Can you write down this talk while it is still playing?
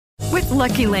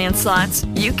Lucky Land Slots,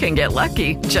 you can get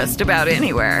lucky just about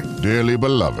anywhere. Dearly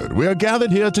beloved, we are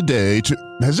gathered here today to...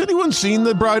 Has anyone seen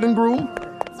the bride and groom?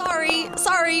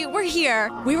 Sorry, we're here.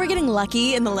 We were getting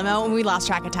lucky in the limo and we lost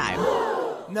track of time.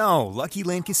 No, Lucky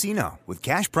Land Casino, with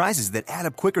cash prizes that add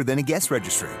up quicker than a guest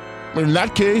registry. In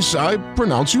that case, I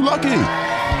pronounce you lucky.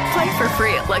 Play for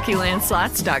free at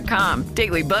LuckyLandSlots.com.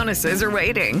 Daily bonuses are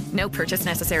waiting. No purchase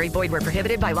necessary. Void where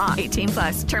prohibited by law.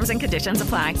 18+. Terms and conditions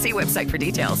apply. See website for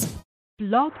details.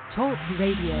 Blog Talk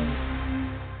Radio.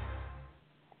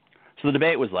 So the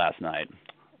debate was last night.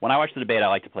 When I watch the debate, I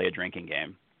like to play a drinking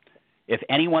game. If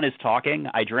anyone is talking,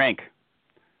 I drink.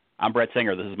 I'm Brett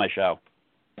Singer. This is my show.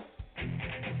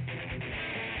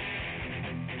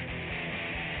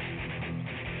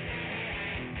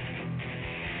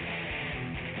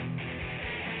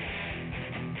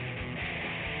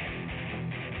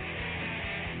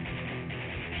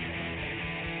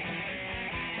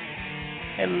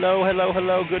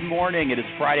 Hello. Good morning. It is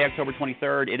Friday, October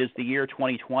 23rd. It is the year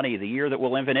 2020, the year that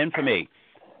will live in infamy.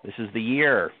 This is the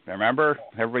year. Remember?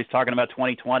 Everybody's talking about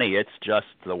 2020. It's just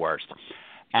the worst.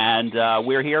 And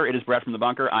we're here. It is Brett from the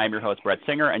Bunker. I am your host, Brett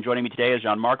Singer. And joining me today is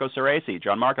Gianmarco Soresi.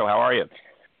 Gianmarco, how are you?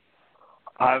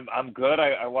 I'm good.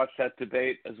 I watched that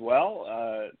debate as well.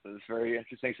 It was very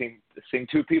interesting seeing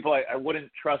two people I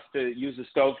wouldn't trust to use a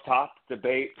stovetop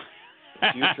debate the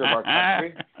future of our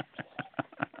country.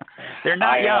 They're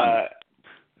not young.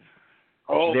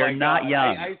 They're not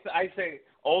young. I say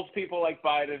old people like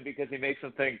Biden because he makes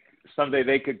them think someday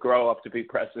they could grow up to be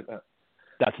president.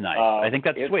 That's nice. I think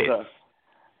that's sweet.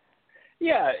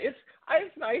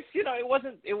 It's nice. You know, it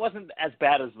wasn't as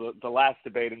bad as the last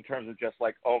debate in terms of just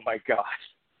like, oh my gosh.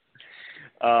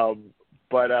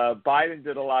 But Biden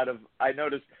did a lot of. I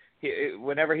noticed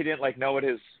whenever he didn't know what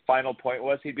his final point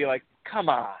was, he'd be like, "Come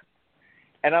on."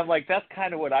 And I'm like, that's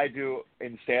kind of what I do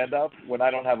in stand-up when I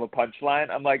don't have a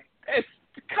punchline. I'm like,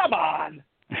 come on.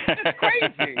 It's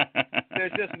crazy.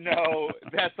 There's just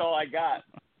that's all I got.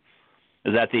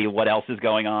 Is that the what else is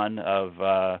going on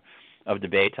of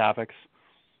debate topics?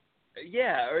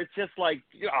 Yeah, or it's just like,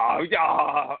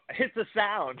 hit the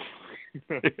sound.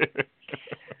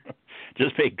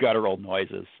 Just make guttural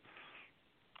noises.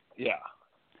 Yeah.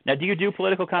 Now, do you do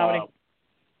political comedy?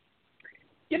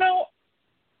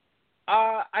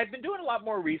 I've been doing a lot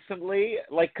more recently,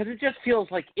 because it just feels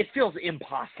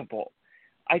impossible.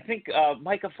 I think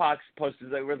Micah Fox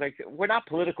posted that we're not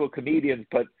political comedians,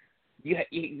 but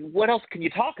what else can you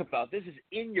talk about? This is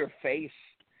in your face.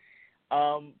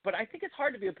 But I think it's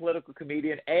hard to be a political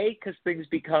comedian, A, because things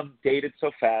become dated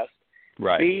so fast.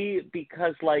 Right. B,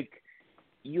 because,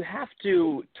 you have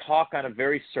to talk on a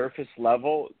very surface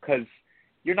level because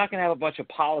you're not going to have a bunch of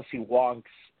policy wonks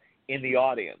in the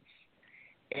audience.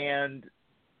 And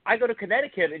I go to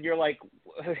Connecticut, and you're like,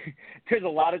 there's a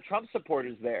lot of Trump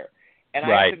supporters there. And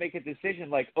I have to make a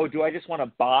decision do I just want to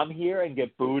bomb here and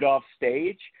get booed off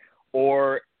stage?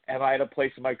 Or am I at a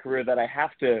place in my career that I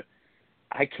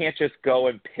can't just go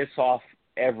and piss off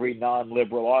every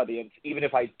non-liberal audience, even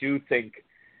if I do think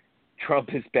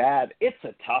Trump is bad.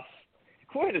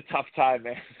 We're in a tough time,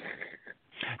 man.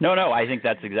 No, I think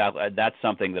that's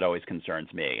something that always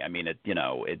concerns me. I mean,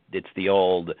 it's the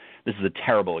old. This is a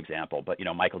terrible example, but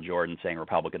Michael Jordan saying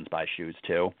Republicans buy shoes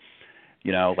too.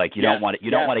 You don't want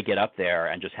to get up there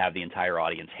and just have the entire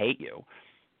audience hate you,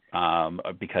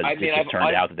 because it just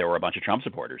turned out that there were a bunch of Trump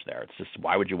supporters there. It's just,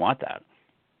 why would you want that?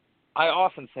 I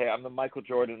often say I'm the Michael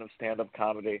Jordan of stand-up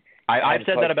comedy. I've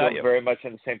said that about you. Very much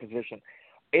in the same position.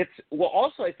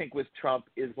 Also I think with Trump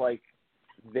is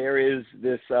there is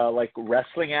this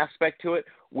wrestling aspect to it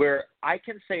where I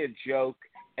can say a joke,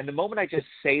 and the moment I just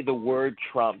say the word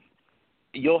Trump,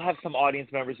 you'll have some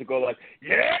audience members who go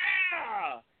yeah!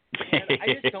 And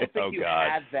I just don't think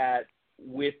had that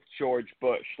with George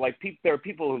Bush. There are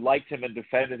people who liked him and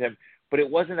defended him, but it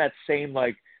wasn't that same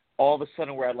all of a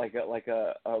sudden we're at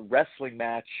a wrestling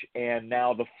match, and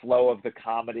now the flow of the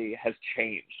comedy has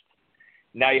changed.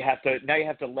 Now you have to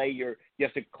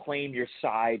claim your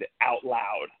side out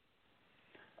loud.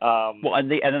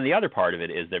 And then the other part of it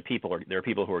is there are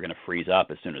people who are going to freeze up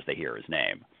as soon as they hear his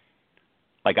name.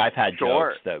 I've had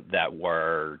jokes that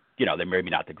were, they're maybe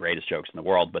not the greatest jokes in the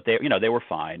world, but they were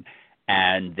fine,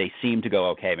 and they seem to go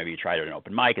okay. Maybe you try it at an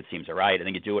open mic, it seems all right, and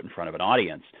then you do it in front of an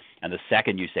audience, and the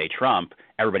second you say Trump,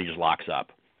 everybody just locks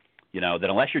up. That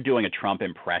unless you're doing a Trump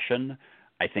impression,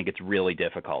 I think it's really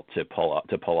difficult to pull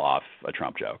off a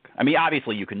Trump joke. I mean,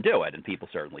 obviously you can do it, and people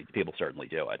certainly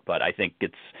do it, but I think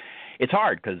it's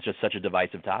hard because it's just such a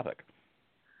divisive topic.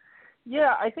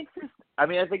 Yeah, I think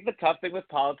the tough thing with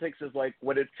politics is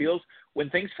when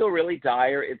things feel really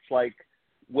dire, it's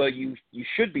well, you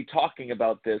should be talking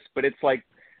about this, but it's like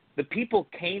the people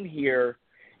came here.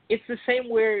 It's the same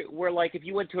where like if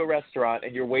you went to a restaurant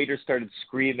and your waiter started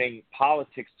screaming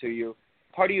politics to you,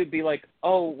 part of you would be like,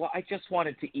 oh, well, I just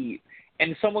wanted to eat.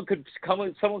 And someone could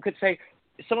say,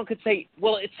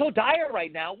 well, it's so dire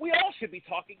right now. We all should be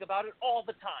talking about it all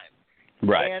the time.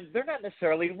 Right. And they're not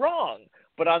necessarily wrong.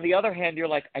 But on the other hand, you're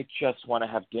like, I just want to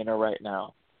have dinner right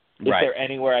now. Is there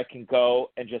anywhere I can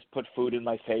go and just put food in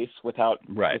my face without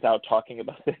talking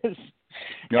about this?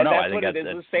 No, that's I think what it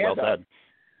is with stand-up. Well said.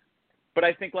 But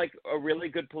I think like a really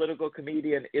good political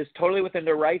comedian is totally within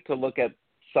their right to look at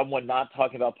someone not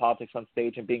talking about politics on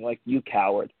stage and being like, you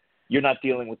coward. You're not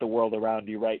dealing with the world around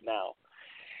you right now.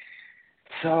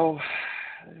 So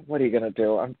what are you going to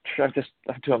do? I'm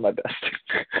doing my best.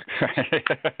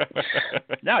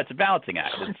 No, it's a balancing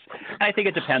act. I think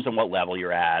it depends on what level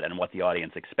you're at and what the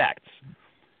audience expects.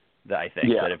 I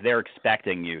think that if they're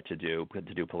expecting you to do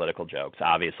political jokes,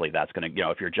 obviously that's going to,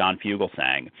 if you're John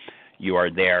Fugelsang, you are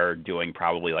there doing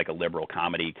probably like a liberal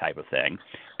comedy type of thing,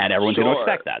 and everyone's going to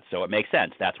expect that. So it makes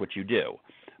sense. That's what you do.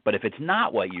 But if it's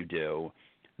not what you do,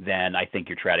 then I think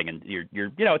you're treading and you're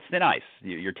it's thin ice.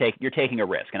 You're taking a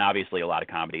risk, and obviously a lot of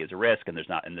comedy is a risk, and it's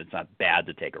not bad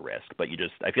to take a risk, but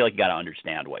I feel like you got to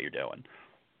understand what you're doing.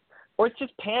 Or it's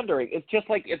just pandering. It's just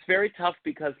like it's very tough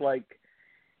because like,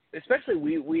 especially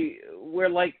we're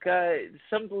like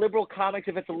some liberal comics.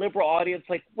 If it's a liberal audience,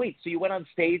 like wait, so you went on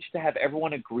stage to have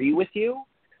everyone agree with you?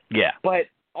 Yeah. But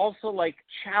also like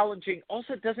challenging.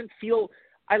 Also, it doesn't feel.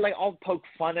 I'll poke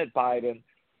fun at Biden.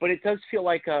 But it does feel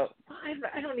like I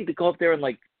don't need to go up there and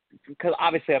like, because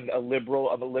obviously I'm a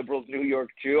liberal New York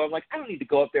Jew. I'm like, I don't need to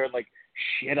go up there and like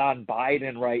shit on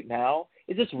Biden right now.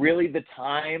 Is this really the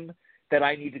time that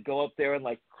I need to go up there and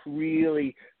like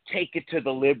really take it to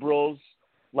the liberals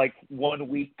like 1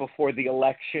 week before the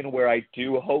election where I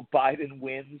do hope Biden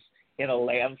wins in a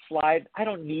landslide? I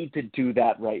don't need to do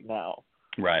that right now.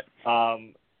 Right.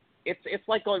 It's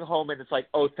like going home and it's like,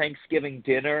 oh, Thanksgiving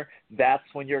dinner, that's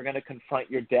when you're going to confront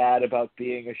your dad about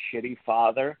being a shitty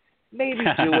father. Maybe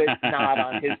do it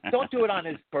don't do it on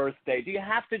his birthday. Do you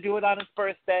have to do it on his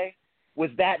birthday? Was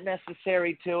that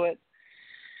necessary to it?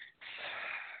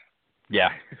 Yeah.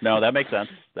 No, that makes sense.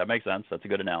 That's a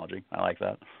good analogy. I like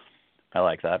that.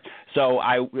 So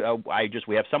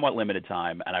we have somewhat limited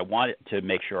time, and I wanted to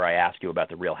make sure I ask you about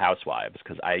the Real Housewives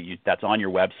because that's on your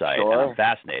website, and I'm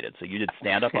fascinated. So you did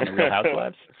stand up on the Real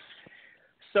Housewives?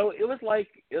 So it was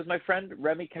my friend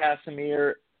Remy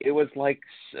Casimir. It was like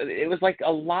a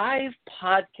live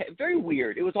podcast. Very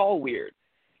weird. It was all weird.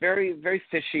 Very, very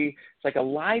fishy. It's like a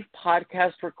live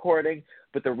podcast recording,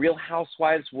 but the Real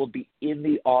Housewives will be in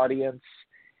the audience,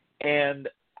 and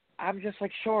I'm just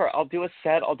like, sure, I'll do a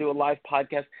set, I'll do a live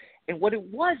podcast. And what it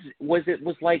was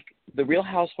like the Real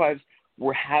Housewives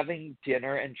were having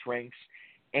dinner and drinks,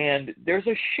 and there's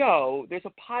a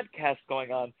podcast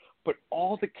going on, but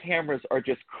all the cameras are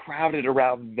just crowded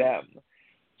around them.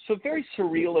 So a very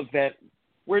surreal event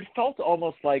where it felt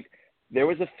almost like there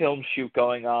was a film shoot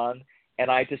going on,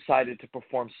 and I decided to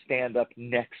perform stand-up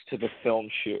next to the film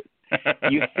shoot.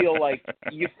 You feel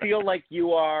like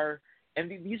you are. And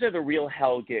these are the real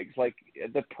hell gigs, like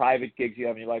the private gigs you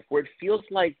have in your life, where it feels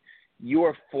like you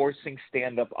are forcing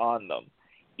stand-up on them,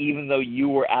 even though you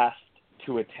were asked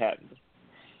to attend.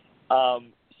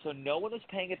 So no one was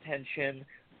paying attention.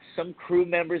 Some crew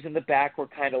members in the back were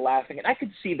kind of laughing. And I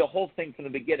could see the whole thing from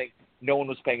the beginning. No one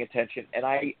was paying attention. And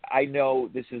I know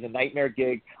this is a nightmare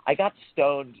gig. I got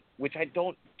stoned, which I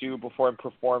don't do before I'm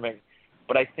performing.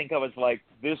 But I think I was like,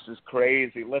 this is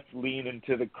crazy. Let's lean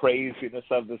into the craziness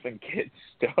of this and get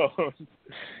stoned.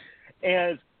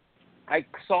 And I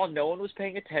saw no one was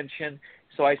paying attention.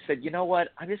 So I said, you know what?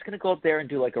 I'm just going to go up there and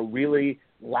do like a really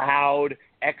loud,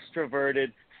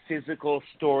 extroverted, physical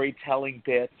storytelling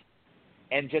bit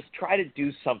and just try to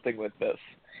do something with this.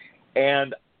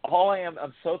 And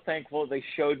I'm so thankful they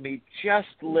showed me just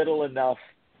little enough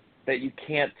that you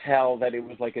can't tell that it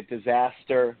was like a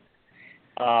disaster.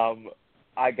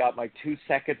 I got my 2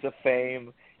 seconds of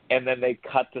fame, and then they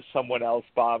cut to someone else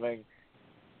bombing,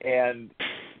 and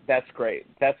that's great.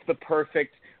 That's the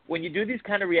perfect – when you do these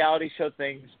kind of reality show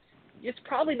things, it's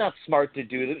probably not smart to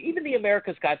do them. Even the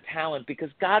America's Got Talent, because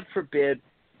God forbid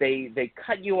they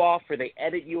cut you off or they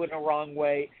edit you in a wrong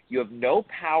way. You have no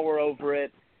power over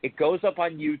it. It goes up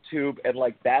on YouTube, and,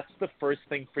 like, that's the first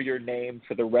thing for your name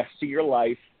for the rest of your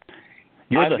life.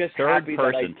 You're the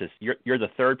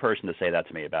third person to say that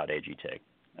to me about AGT.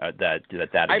 That you have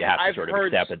to sort of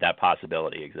accept that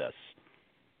possibility exists.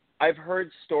 I've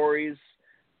heard stories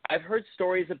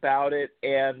about it,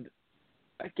 and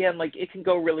again, like it can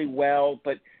go really well,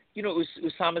 but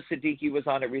Usama Siddiqui was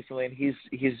on it recently, and he's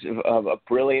a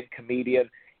brilliant comedian.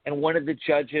 And one of the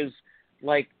judges,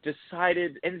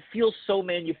 decided, and it feels so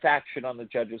manufactured on the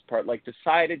judge's part,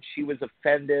 decided she was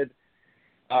offended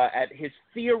at his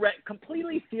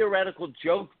completely theoretical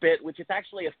joke bit, which is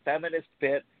actually a feminist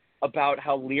bit about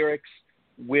how lyrics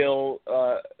will,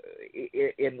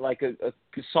 in a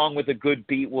song with a good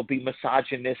beat, will be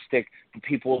misogynistic, but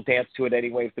people will dance to it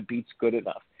anyway if the beat's good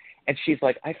enough. And she's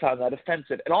like, I found that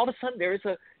offensive. And all of a sudden there's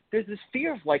this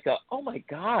fear of oh my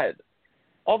God.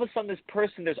 All of a sudden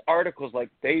there's articles like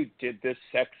they did this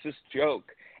sexist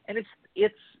joke. And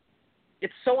it's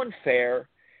so unfair.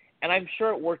 And I'm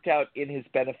sure it worked out in his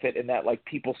benefit in that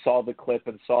people saw the clip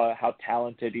and saw how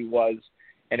talented he was,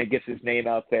 and it gets his name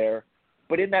out there.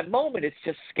 But in that moment, it's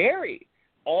just scary.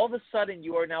 All of a sudden,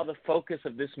 you are now the focus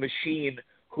of this machine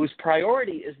whose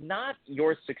priority is not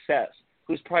your success,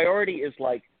 whose priority is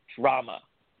drama.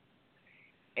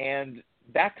 And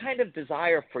that kind of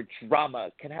desire for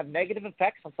drama can have negative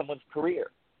effects on someone's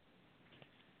career.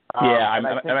 Yeah, I'm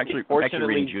actually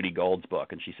reading Judy Gold's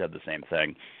book, and she said the same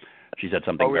thing. She said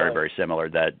something very, very similar.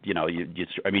 That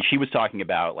she was talking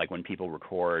about when people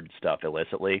record stuff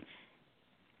illicitly,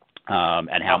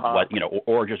 and how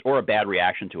or a bad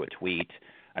reaction to a tweet.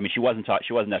 I mean, she wasn't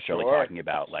necessarily talking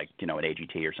about an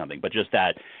AGT or something, but just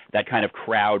that kind of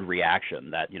crowd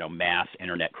reaction, that mass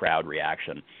internet crowd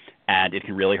reaction, and it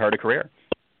can really hurt a career.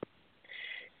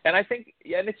 And I think,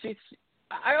 and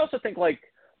I also think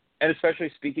and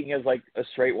especially speaking as a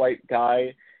straight white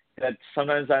guy, that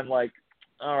sometimes I'm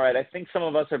all right, I think some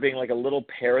of us are being a little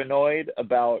paranoid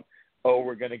about,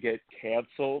 we're going to get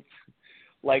canceled.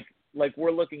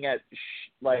 We're looking at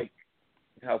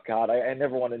oh God, I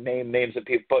never want to name names of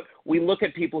people, but we look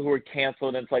at people who are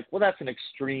canceled and it's well, that's an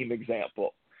extreme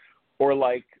example. Or a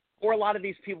lot of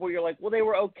these people you're well, they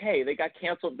were okay. They got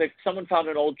canceled. Someone found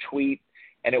an old tweet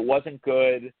and it wasn't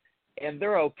good, and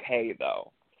they're okay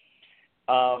though.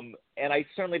 And I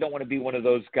certainly don't want to be one of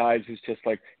those guys who's just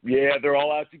yeah, they're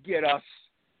all out to get us.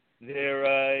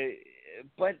 They're,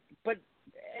 but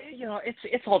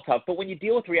it's all tough. But when you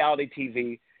deal with reality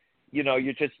TV,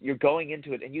 you're going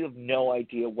into it and you have no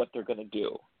idea what they're going to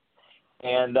do.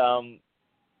 And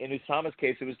in Usama's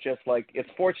case, it was just it's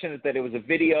fortunate that it was a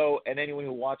video, and anyone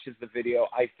who watches the video,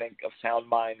 I think, of sound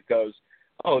mind goes,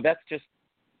 oh, that's just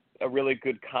a really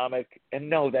good comic. And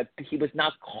no, that he was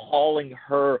not calling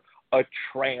her a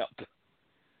tramp.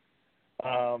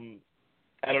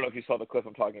 I don't know if you saw the clip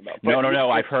I'm talking about. But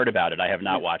No. I've heard about it. I have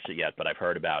not watched it yet, but I've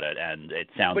heard about it, and it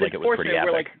sounds like it was pretty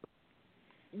epic.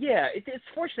 It's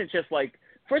fortunate. Just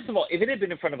first of all, if it had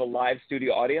been in front of a live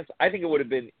studio audience, I think it would have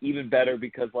been even better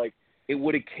because it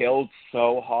would have killed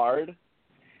so hard.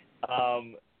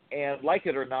 And like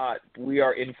it or not, we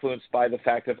are influenced by the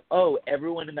fact of,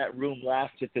 everyone in that room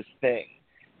laughed at this thing.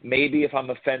 Maybe if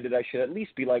I'm offended, I should at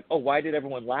least be why did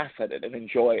everyone laugh at it and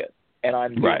enjoy it? And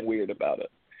I'm being weird about it.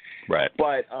 Right.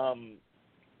 But, I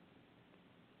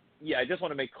just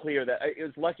want to make clear that it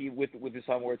was lucky with this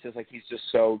song where it's just he's just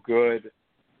so good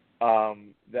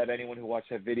that anyone who watched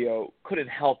that video couldn't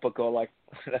help but go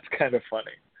that's kind of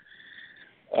funny.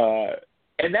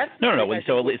 And that's no.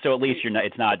 So at least you're not.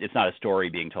 It's not a story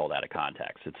being told out of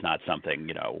context. It's not something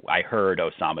I heard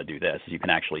Osama do this. You can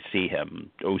actually see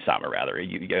him, Osama rather.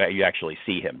 You actually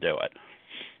see him do it.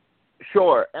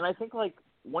 Sure, and I think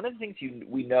one of the things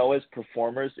we know as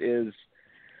performers is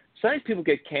sometimes people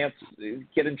get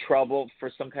in trouble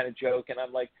for some kind of joke, and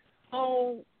I'm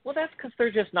oh, well, that's because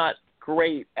they're just not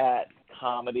great at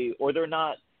comedy, or they're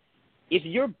not. If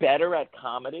you're better at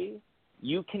comedy,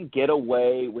 you can get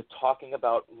away with talking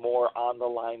about more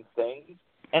on-the-line things.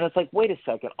 And it's wait a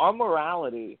second, our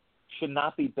morality should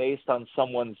not be based on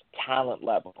someone's talent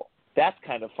level. That's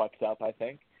kind of fucked up, I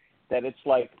think. That it's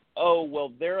oh,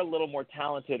 well, they're a little more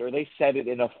talented, or they said it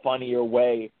in a funnier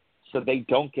way, so they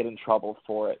don't get in trouble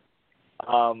for it.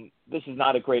 This is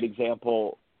not a great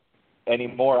example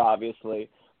anymore, obviously.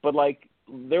 But,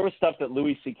 there was stuff that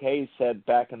Louis C.K. said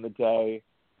back in the day,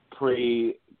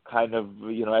 pre kind of,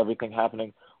 everything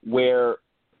happening, where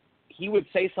he would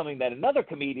say something that another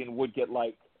comedian would get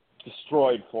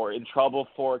destroyed for, in trouble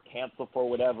for, canceled for,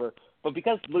 whatever. But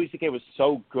because Louis C.K. was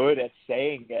so good at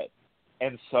saying it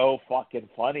and so fucking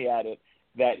funny at it,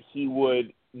 that he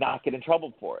would not get in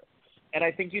trouble for it. And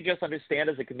I think you just understand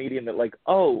as a comedian that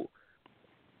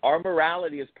our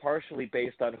morality is partially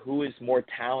based on who is more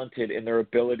talented in their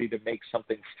ability to make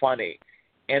something funny.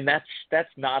 And that's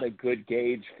not a good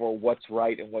gauge for what's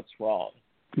right and what's wrong.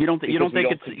 You don't think you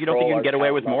can get away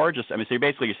with more? So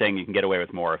you're saying you can get away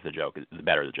with more if the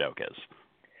better the joke is.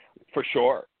 For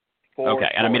sure.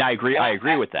 Okay, and I mean I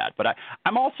agree with that, but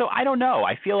I'm also I don't know.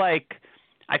 I feel like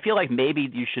maybe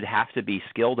you should have to be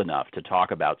skilled enough to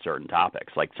talk about certain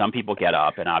topics. Like some people get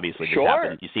up, and obviously this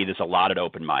happens. You see this a lot at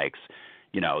open mics.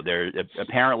 You know, there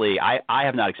apparently I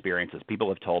have not experienced this. People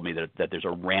have told me that there's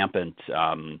a rampant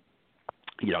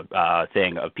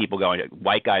thing of people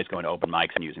white guys going to open mics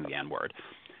and using the N-word.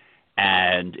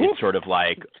 And it's sort of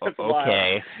like,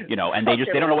 okay, and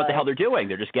they don't know what the hell they're doing.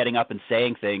 They're just getting up and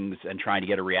saying things and trying to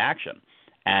get a reaction.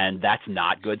 And that's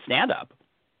not good stand-up.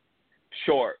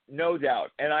 Sure, no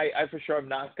doubt. And I for sure am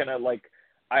not going to,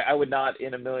 I would not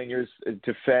in a million years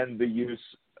defend the use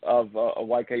of a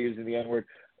white guy using the N-word.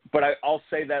 But I'll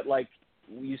say that,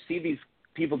 you see these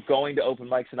people going to open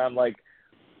mics, and I'm like,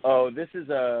 oh, this is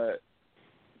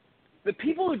the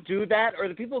people who do that, or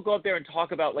the people who go up there and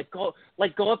talk about,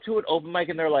 go up to an open mic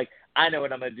and they're like, I know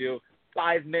what I'm going to do.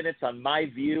 5 minutes on my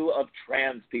view of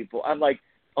trans people. I'm like,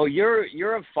 oh,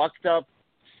 you're a fucked up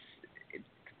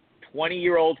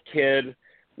 20-year-old kid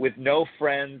with no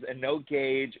friends and no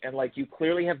gauge, and, you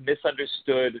clearly have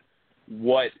misunderstood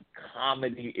what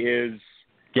comedy is.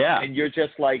 Yeah. And you're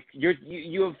just,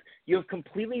 you have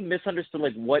completely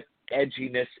misunderstood, what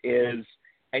edginess is.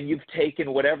 And you've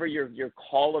taken whatever your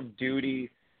Call of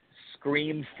Duty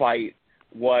scream fight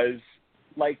was.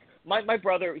 My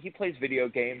brother, he plays video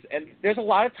games, and there's a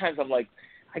lot of times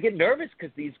I get nervous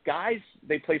because these guys,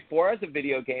 they play 4 hours of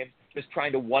video games just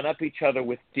trying to one-up each other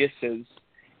with disses,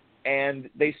 and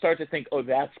they start to think, oh,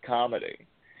 that's comedy.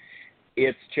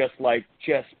 It's just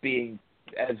being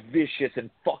as vicious and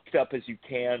fucked up as you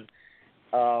can.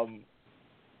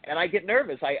 And I get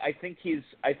nervous. I think he's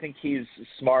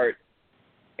smart.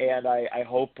 And I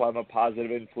hope I'm a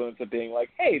positive influence of being like,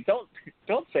 hey, don't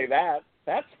say that.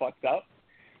 That's fucked up.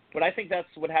 But I think that's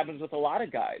what happens with a lot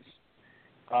of guys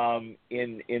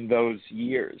in those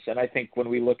years. And I think when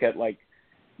we look at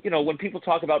when people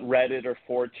talk about Reddit or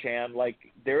 4chan,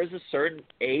 there is a certain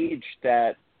age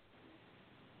that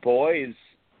boys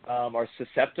are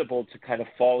susceptible to kind of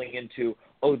falling into,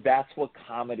 oh, that's what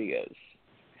comedy is.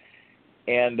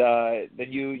 And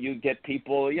then you get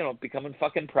people, becoming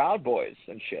fucking Proud Boys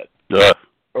and shit. Ugh.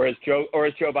 Or as Joe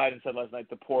Biden said last night,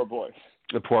 the poor boys.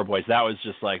 The poor boys. That was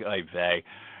just like, oy vey.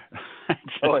 It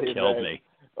just killed me.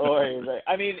 Oy vey.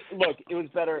 I mean, look, it was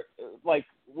better.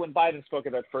 When Biden spoke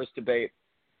at that first debate,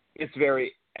 it's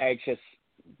very anxious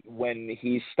when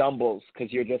he stumbles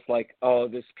because you're just like, oh,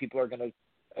 people are going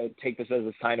to take this as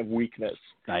a sign of weakness.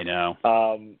 I know.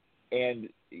 And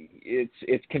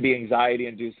it can be anxiety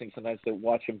inducing sometimes to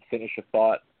watch him finish a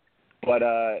thought, but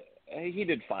he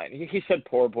did fine. He said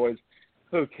poor boys.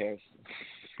 Who cares?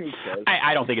 Who cares?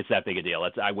 I don't think it's that big a deal.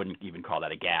 I wouldn't even call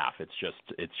that a gaffe. It's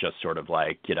just sort of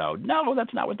no,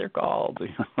 that's not what they're called.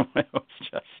 It was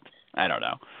just, I don't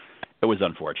know. It was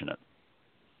unfortunate.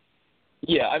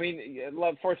 Yeah, I mean,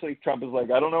 unfortunately, Trump is I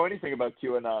don't know anything about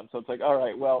QAnon, so it's all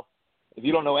right, well, if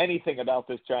you don't know anything about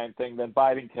this giant thing, then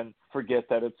Biden can forget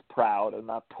that it's proud and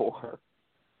not poor.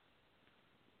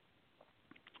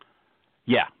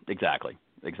 Yeah, exactly.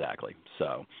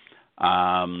 So,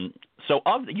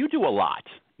 you do a lot.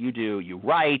 You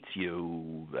write,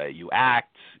 you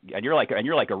act, and you're like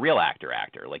a real actor.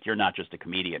 You're not just a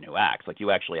comedian who acts.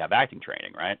 You actually have acting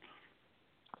training, right?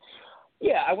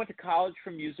 Yeah, I went to college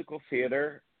for musical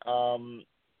theater,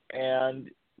 and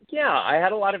yeah, I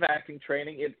had a lot of acting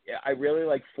training. I really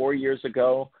 4 years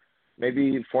ago,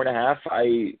 maybe 4.5,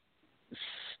 I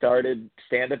started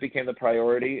stand-up became the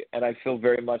priority, and I feel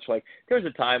very much there was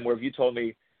a time where if you told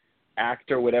me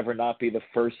actor would ever not be the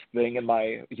first thing in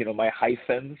my my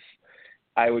hyphens,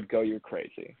 I would go, you're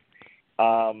crazy.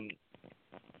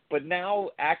 But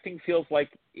now acting feels like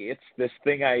it's this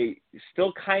thing I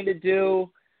still kind of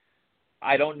do.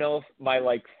 I don't know if my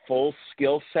full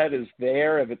skill set is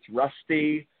there, if it's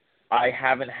rusty. I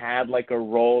haven't had a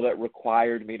role that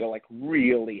required me to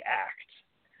really act.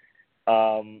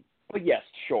 But yes,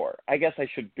 sure. I guess I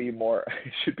should be more.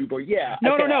 Yeah.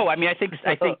 No. I mean, I think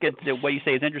what you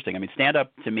say is interesting. I mean, stand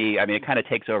up to me. I mean, it kind of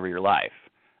takes over your life.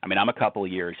 I mean, I'm a couple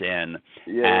of years in,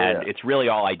 and it's really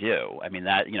all I do. I mean,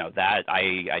 that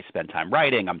I spend time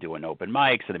writing. I'm doing open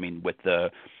mics, and I mean, with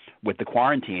the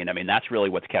quarantine, I mean, that's really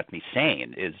what's kept me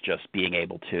sane, is just being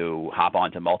able to hop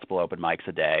onto multiple open mics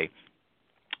a day,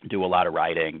 do a lot of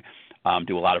writing,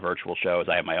 do a lot of virtual shows.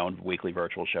 I have my own weekly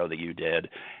virtual show that you did,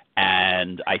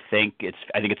 and I think it's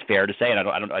fair to say,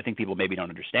 and I think people maybe don't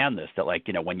understand this, that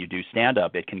when you do stand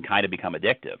up, it can kind of become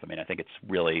addictive. I mean, I think it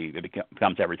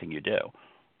becomes everything you do.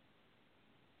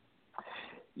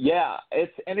 Yeah,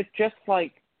 it's just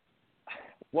once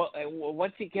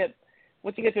you get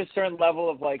to a certain level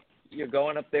of you're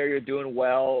going up there, you're doing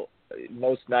well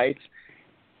most nights,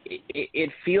 it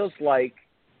feels like,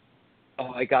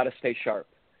 oh, I got to stay sharp.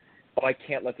 Oh, I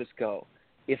can't let this go.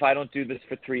 If I don't do this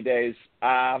for 3 days,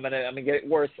 I'm gonna get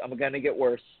worse. I'm gonna get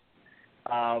worse.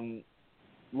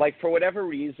 Like, for whatever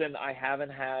reason, I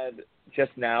haven't had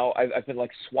just now. I've been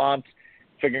like swamped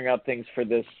figuring out things for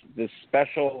this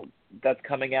special that's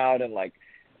coming out, and like,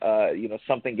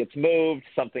 something gets moved,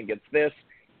 something gets this,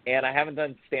 and I haven't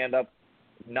done stand up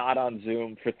not on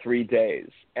Zoom for 3 days,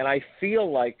 and I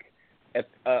feel like,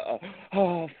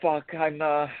 oh fuck, I'm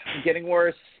getting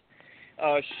worse.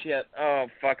 Oh shit. Oh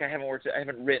fuck, I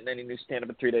haven't written any new stand up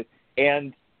in 3 days,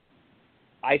 and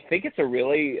I think it's a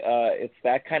really it's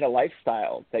that kind of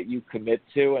lifestyle that you commit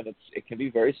to, and it can be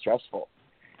very stressful.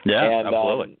 Yeah, and,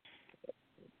 absolutely.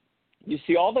 You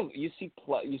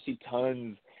see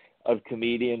tons of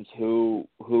comedians who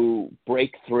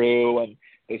break through and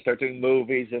they start doing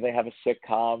movies or they have a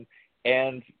sitcom,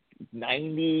 and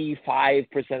 95%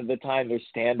 of the time their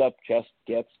stand-up just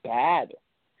gets bad.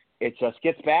 It just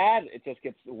gets bad. It just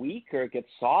gets weak, or it gets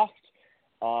soft.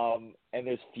 And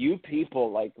there's few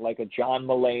people like a John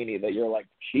Mulaney that you're like,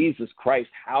 Jesus Christ,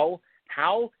 how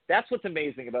that's what's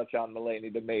amazing about John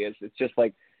Mulaney to me, is it's just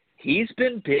like, he's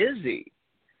been busy.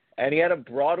 And he had a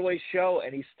Broadway show,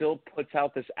 and he still puts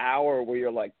out this hour where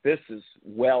you're like, this is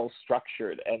well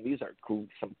structured, and these are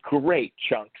some great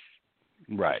chunks.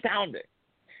 Right. Astounding.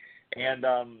 And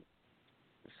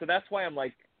so that's why I'm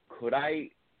like,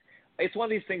 it's one of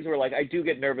these things where, like, I do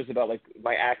get nervous about, like,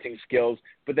 my acting skills,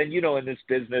 but then, in this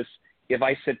business, if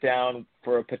I sit down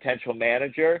for a potential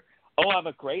manager, I'm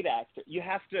a great actor.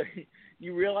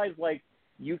 You realize, like,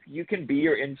 you can be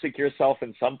your insecure self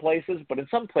in some places, but in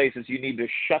some places you need to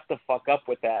shut the fuck up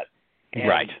with that and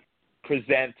right.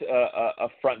 present a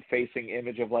front-facing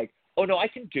image of like, oh no, I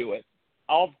can do it.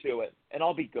 I'll do it, and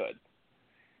I'll be good.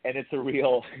 And it's a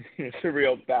real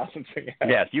balancing act.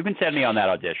 Yes, you can send me on that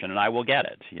audition, and I will get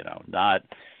it. I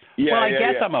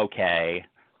guess I'm okay.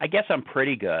 I guess I'm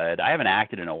pretty good. I haven't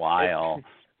acted in a while.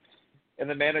 And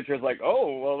the manager's like,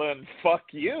 oh, well then, fuck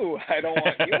you. I don't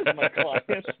want you as my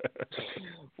client.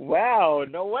 Wow,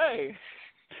 no way.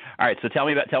 All right, so tell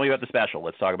me about the special.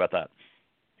 Let's talk about that.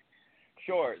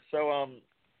 Sure. So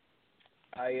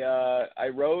I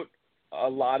wrote a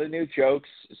lot of new jokes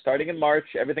starting in March.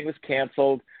 Everything was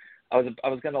canceled. I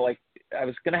was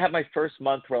gonna have my first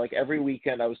month where, like, every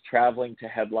weekend I was traveling to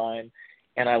headline,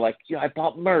 and I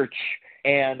bought merch,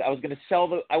 and I was gonna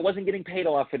sell I wasn't getting paid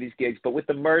a lot for these gigs, but with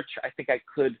the merch I think I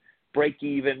could break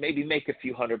even, maybe make a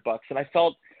few $100, and I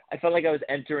felt like I was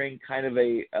entering kind of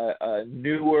a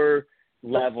newer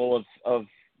level of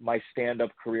my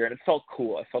stand-up career, and it felt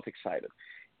cool. I felt excited.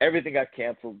 Everything got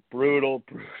canceled. Brutal.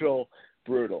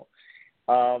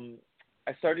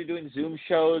 I started doing Zoom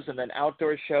shows and then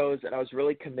outdoor shows, and I was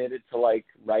really committed to, like,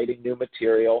 writing new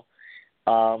material.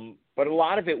 But a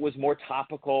lot of it was more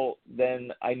topical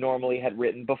than I normally had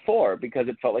written before, because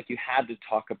it felt like you had to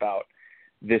talk about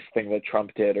this thing that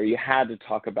Trump did, or you had to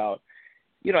talk about,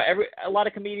 a lot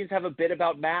of comedians have a bit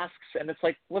about masks, and it's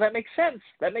like, well, that makes sense.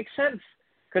 That makes sense,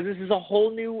 because this is a whole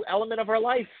new element of our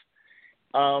life.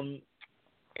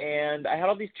 And I had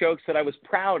all these jokes that I was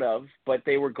proud of, but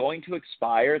they were going to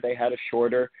expire. They had a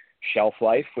shorter shelf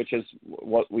life, which is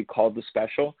what we called the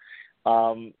special.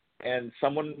 And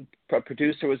a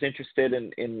producer was interested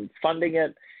in funding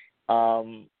it.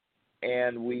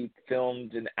 And we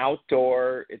filmed an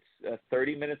outdoor, it's a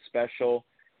 30-minute special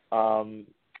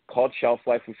called Shelf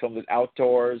Life. We filmed it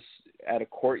outdoors at a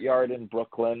courtyard in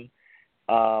Brooklyn.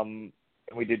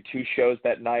 We did 2 shows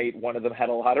that night. One of them had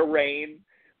a lot of rain,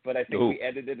 but I think we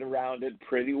edited around it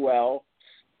pretty well.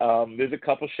 There's a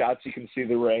couple shots you can see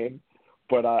the rain,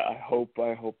 but I hope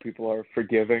people are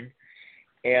forgiving.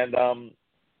 And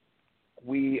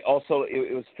we also,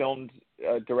 it was filmed,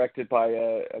 directed by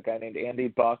a guy named Andy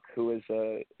Buck, who is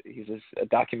he's a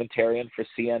documentarian for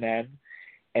CNN,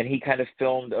 and he kind of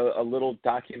filmed a little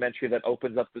documentary that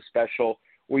opens up the special,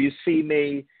 where you see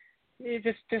me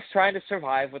just trying to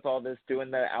survive with all this,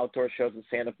 doing the outdoor shows in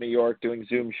Stand Up New York, doing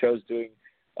Zoom shows, doing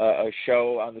a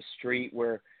show on the street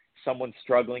where someone's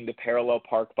struggling to parallel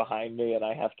park behind me, and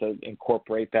I have to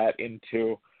incorporate that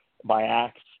into my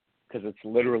act because it's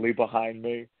literally behind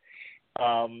me.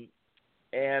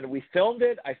 And we filmed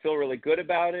it. I feel really good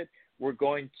about it. We're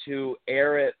going to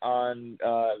air it on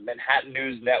Manhattan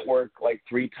News Network like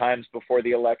 3 times before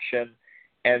the election,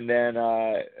 and then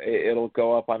it'll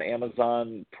go up on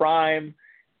Amazon Prime.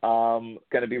 Going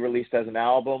to be released as an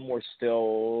album. We're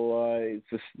still it's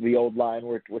just the old line.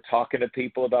 We're talking to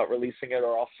people about releasing it,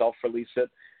 or I'll self-release it.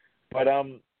 But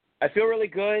I feel really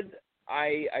good.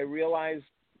 I realize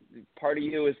part of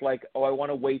you is like, oh, I want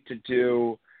to wait to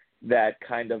do that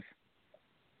kind of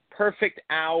perfect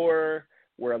hour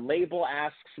where a label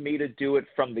asks me to do it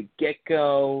from the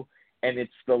get-go, and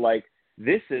it's the like,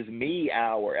 this is me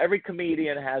hour. Every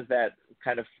comedian has that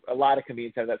kind of, a lot of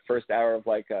comedians have that first hour of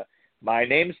like, my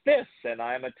name's this, and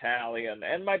I'm Italian,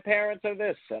 and my parents are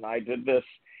this, and I did this.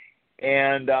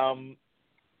 And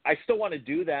I still want to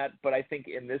do that, but I think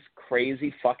in this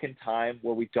crazy fucking time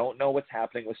where we don't know what's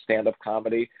happening with stand-up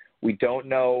comedy, we don't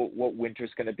know what winter's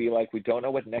going to be like, we don't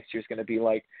know what next year's going to be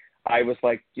like, I was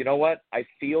like, you know what? I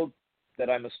feel that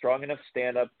I'm a strong enough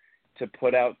stand-up to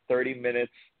put out 30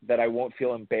 minutes that I won't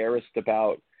feel embarrassed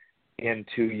about in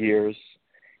 2 years.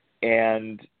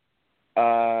 And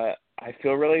I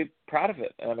feel really proud of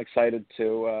it. And I'm excited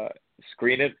to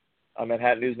screen it on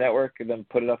Manhattan News Network and then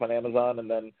put it up on Amazon and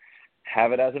then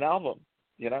have it as an album,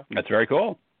 you know? That's very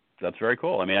cool. That's very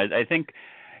cool. I mean, I think,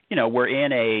 you know, we're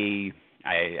in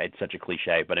it's such a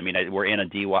cliche, but I mean, we're in a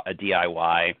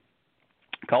DIY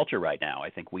culture right now. I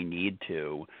think we need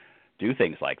to do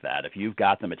things like that. If you've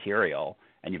got the material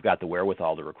and you've got the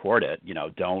wherewithal to record it, you know,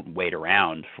 don't wait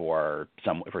around for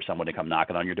someone to come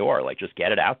knocking on your door. Like, just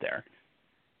get it out there.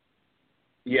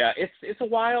 Yeah, it's a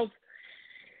wild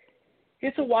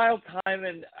time,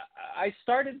 and I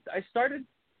started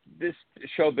this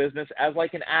show business as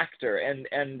like an actor,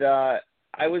 and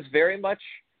I was very much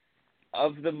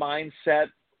of the mindset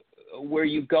where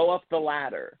you go up the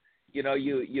ladder. You know,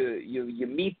 you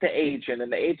meet the agent,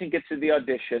 and the agent gets to the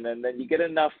audition, and then you get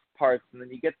enough parts, and then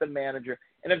you get the manager,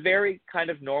 in a very kind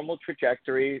of normal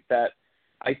trajectory that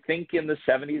I think in the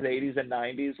 70s, 80s, and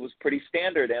 90s was pretty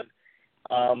standard.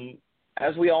 And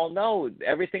as we all know,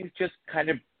 everything's just kind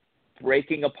of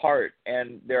breaking apart,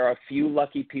 and there are a few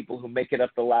lucky people who make it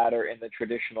up the ladder in the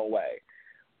traditional way.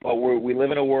 But we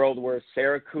live in a world where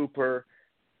Sarah Cooper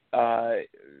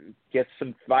gets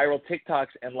some viral TikToks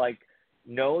and like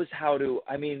knows how to,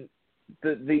 I mean,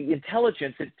 the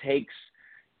intelligence it takes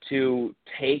to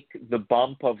take the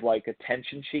bump of like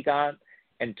attention she got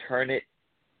and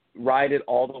ride it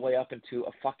all the way up into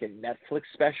a fucking Netflix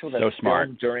special that's so smart.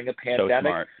 filmed during a pandemic. So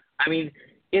smart. I mean,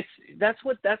 that's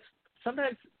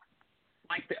sometimes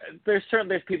like there's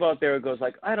people out there who goes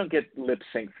like, I don't get lip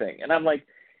sync thing, and I'm like,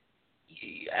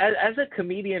 as a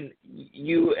comedian,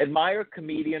 you admire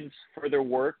comedians for their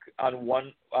work on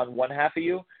one half of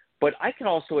you, but I can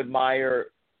also admire,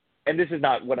 and this is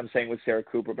not what I'm saying with Sarah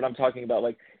Cooper, but I'm talking about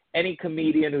like any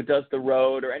comedian who does the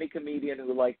road, or any comedian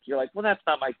who like, you're like, well, that's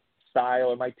not my style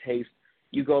or my taste.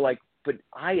 You go like, but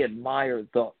I admire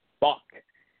the fuck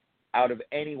out of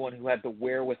anyone who had the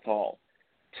wherewithal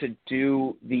to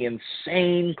do the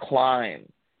insane climb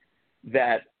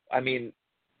that, I mean,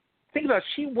 think about it,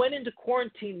 she went into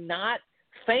quarantine not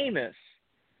famous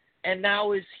and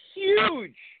now is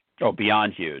huge. Oh,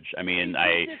 beyond huge. I mean,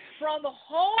 she did this from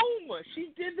home.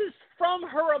 She did this from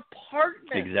her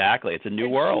apartment. Exactly. It's a new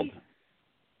world.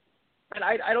 And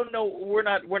I don't know, we're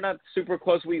not super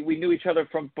close. We knew each other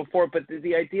from before, but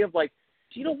the idea of like,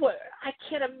 do you know what? I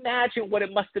can't imagine what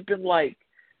it must have been like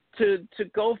to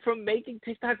go from making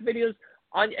TikTok videos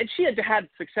on, and she had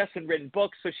success in written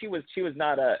books, so she was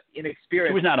not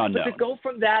inexperienced. She was not unknown. But to go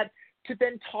from that to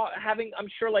then having, I'm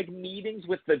sure, like meetings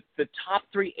with the top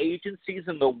 3 agencies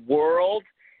in the world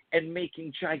and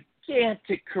making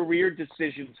gigantic career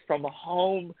decisions from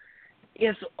home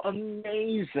is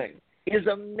amazing.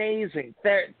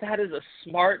 That is a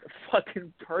smart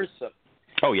fucking person.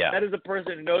 Oh, yeah. That is a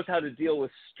person who knows how to deal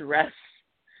with stress.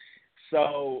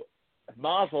 So,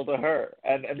 mazel to her.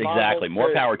 And exactly.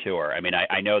 More power to her. I mean,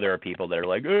 I know there are people that are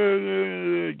like,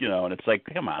 you know, and it's like,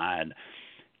 come on,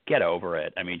 get over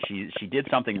it. I mean, she did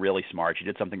something really smart. She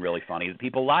did something really funny that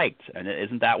people liked. And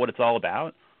isn't that what it's all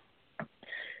about?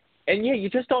 And yeah, you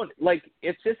just don't, like,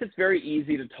 it's very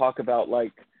easy to talk about,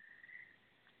 like,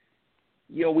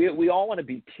 you know, we all want to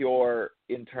be pure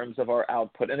in terms of our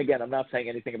output. And again, I'm not saying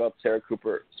anything about Sarah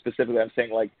Cooper specifically. I'm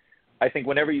saying, like, I think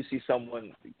whenever you see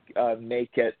someone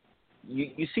make it,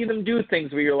 you see them do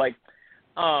things where you're like,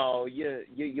 oh,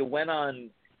 you went on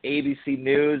ABC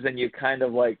News and you kind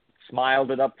of like smiled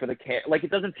it up for the like,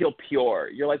 it doesn't feel pure.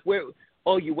 You're like, where?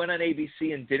 Oh, you went on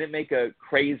ABC and didn't make a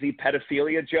crazy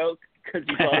pedophilia joke because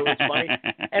you thought it was funny.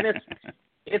 And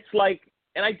it's like,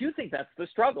 and I do think that's the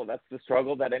struggle. That's the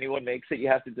struggle that anyone makes it. You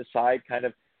have to decide kind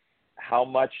of how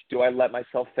much do I let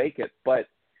myself fake it. But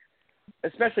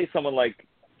especially someone like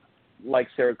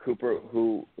Sarah Cooper,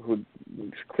 who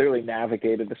clearly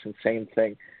navigated this insane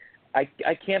thing, I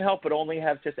can't help but only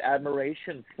have just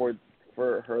admiration for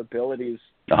her abilities.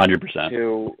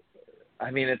 100%. I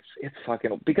mean, it's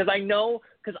fucking, because I know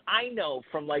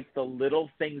from like the little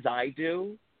things I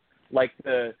do, like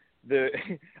the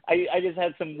I just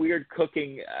had some weird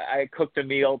cooking. I cooked a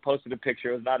meal, posted a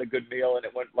picture. It was not a good meal, and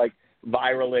it went like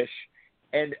viral-ish.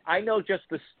 And I know just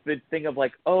the thing of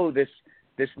like, oh, this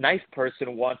knife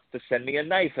person wants to send me a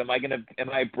knife. Am I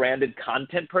a branded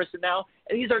content person now?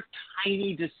 And these are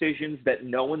tiny decisions that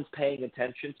no one's paying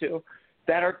attention to.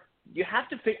 I have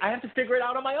to figure it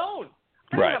out on my own.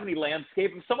 I don't have any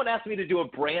landscape. If someone asks me to do a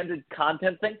branded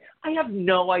content thing, I have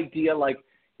no idea. Like,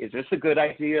 is this a good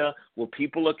idea? Will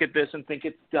people look at this and think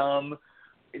it's dumb?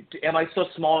 Am I so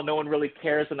small no one really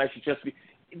cares and I should just be?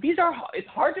 It's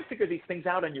hard to figure these things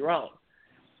out on your own.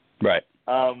 Right.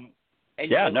 Totally.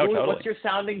 Totally. What's your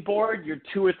sounding board? Your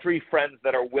 2 or 3 friends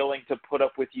that are willing to put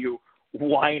up with you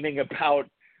whining about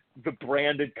the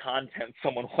branded content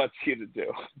someone wants you to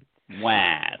do.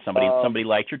 Wah. Somebody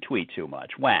liked your tweet too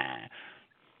much. Wah.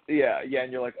 Yeah,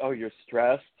 and you're like, oh, you're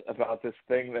stressed about this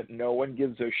thing that no one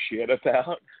gives a shit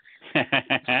about?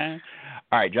 All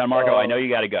right, Gianmarco, I know you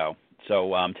got to go.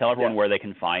 So tell everyone where they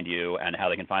can find you and how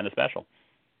they can find the special.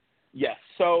 Yes.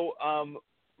 So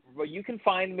you can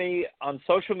find me on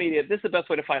social media. This is the best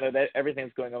way to find out that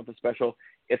everything's going on with the special.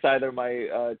 It's either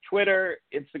my Twitter,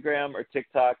 Instagram, or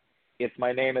TikTok. It's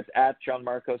my name. It's at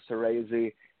Gianmarco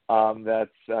Soresi.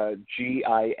 That's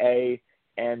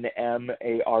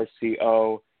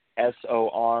GIANMARCOSORESI.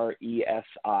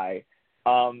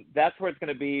 That's where it's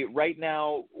going to be. Right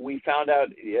now, we found out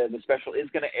the special is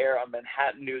going to air on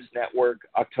Manhattan News Network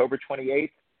October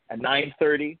 28th at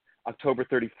 9:30, October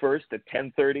 31st at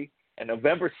 10:30, and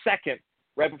November 2nd,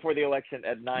 right before the election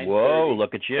at 9:30. Whoa,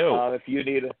 look at you. If you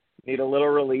need a little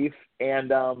relief.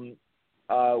 And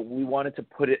we wanted to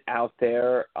put it out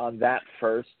there on that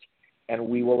first, and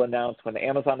we will announce when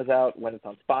Amazon is out, when it's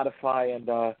on Spotify,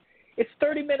 and it's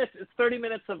 30 minutes. It's 30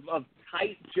 minutes of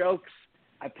tight jokes.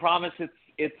 I promise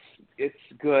it's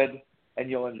good, and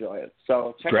you'll enjoy it.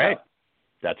 So check it out.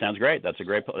 That sounds great. That's a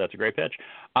great pitch.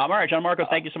 All right, Gianmarco,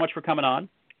 thank you so much for coming on.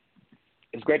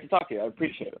 It's great to talk to you. I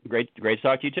appreciate it. Great to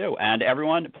talk to you too. And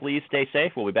everyone, please stay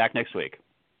safe. We'll be back next week.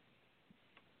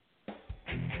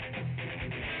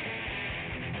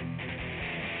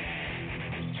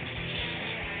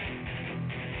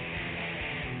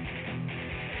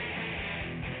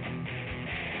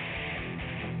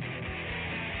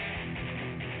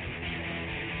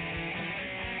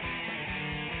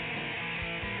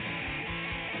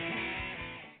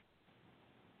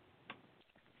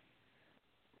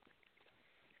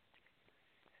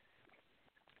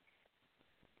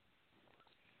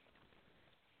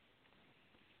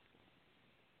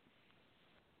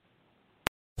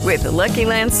 With the Lucky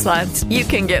Land Slots, you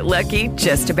can get lucky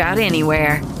just about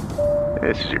anywhere.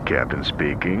 This is your captain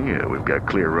speaking. We've got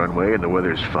clear runway and the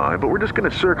weather's fine, but we're just going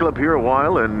to circle up here a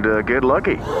while and get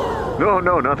lucky.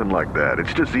 No, nothing like that.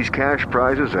 It's just these cash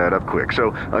prizes add up quick.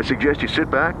 So I suggest you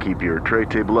sit back, keep your tray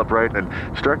table upright, and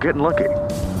start getting lucky.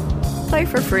 Play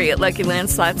for free at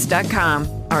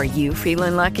LuckyLandSlots.com. Are you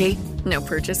feeling lucky? No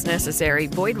purchase necessary.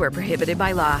 Void where prohibited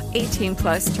by law.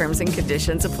 18+ terms and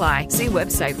conditions apply. See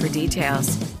website for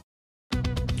details.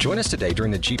 Join us today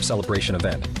during the Jeep Celebration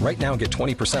event. Right now, get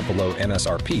 20% below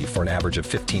MSRP for an average of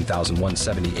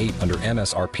 $15,178 under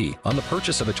MSRP on the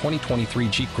purchase of a 2023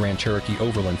 Jeep Grand Cherokee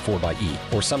Overland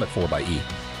 4xE or Summit 4xE.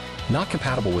 Not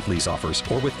compatible with lease offers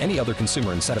or with any other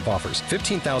consumer incentive offers.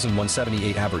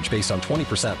 $15,178 average based on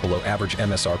 20% below average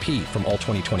MSRP from all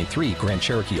 2023 Grand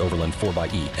Cherokee Overland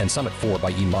 4xE and Summit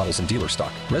 4xE models in dealer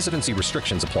stock. Residency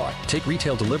restrictions apply. Take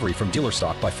retail delivery from dealer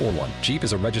stock by 4/1. Jeep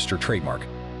is a registered trademark.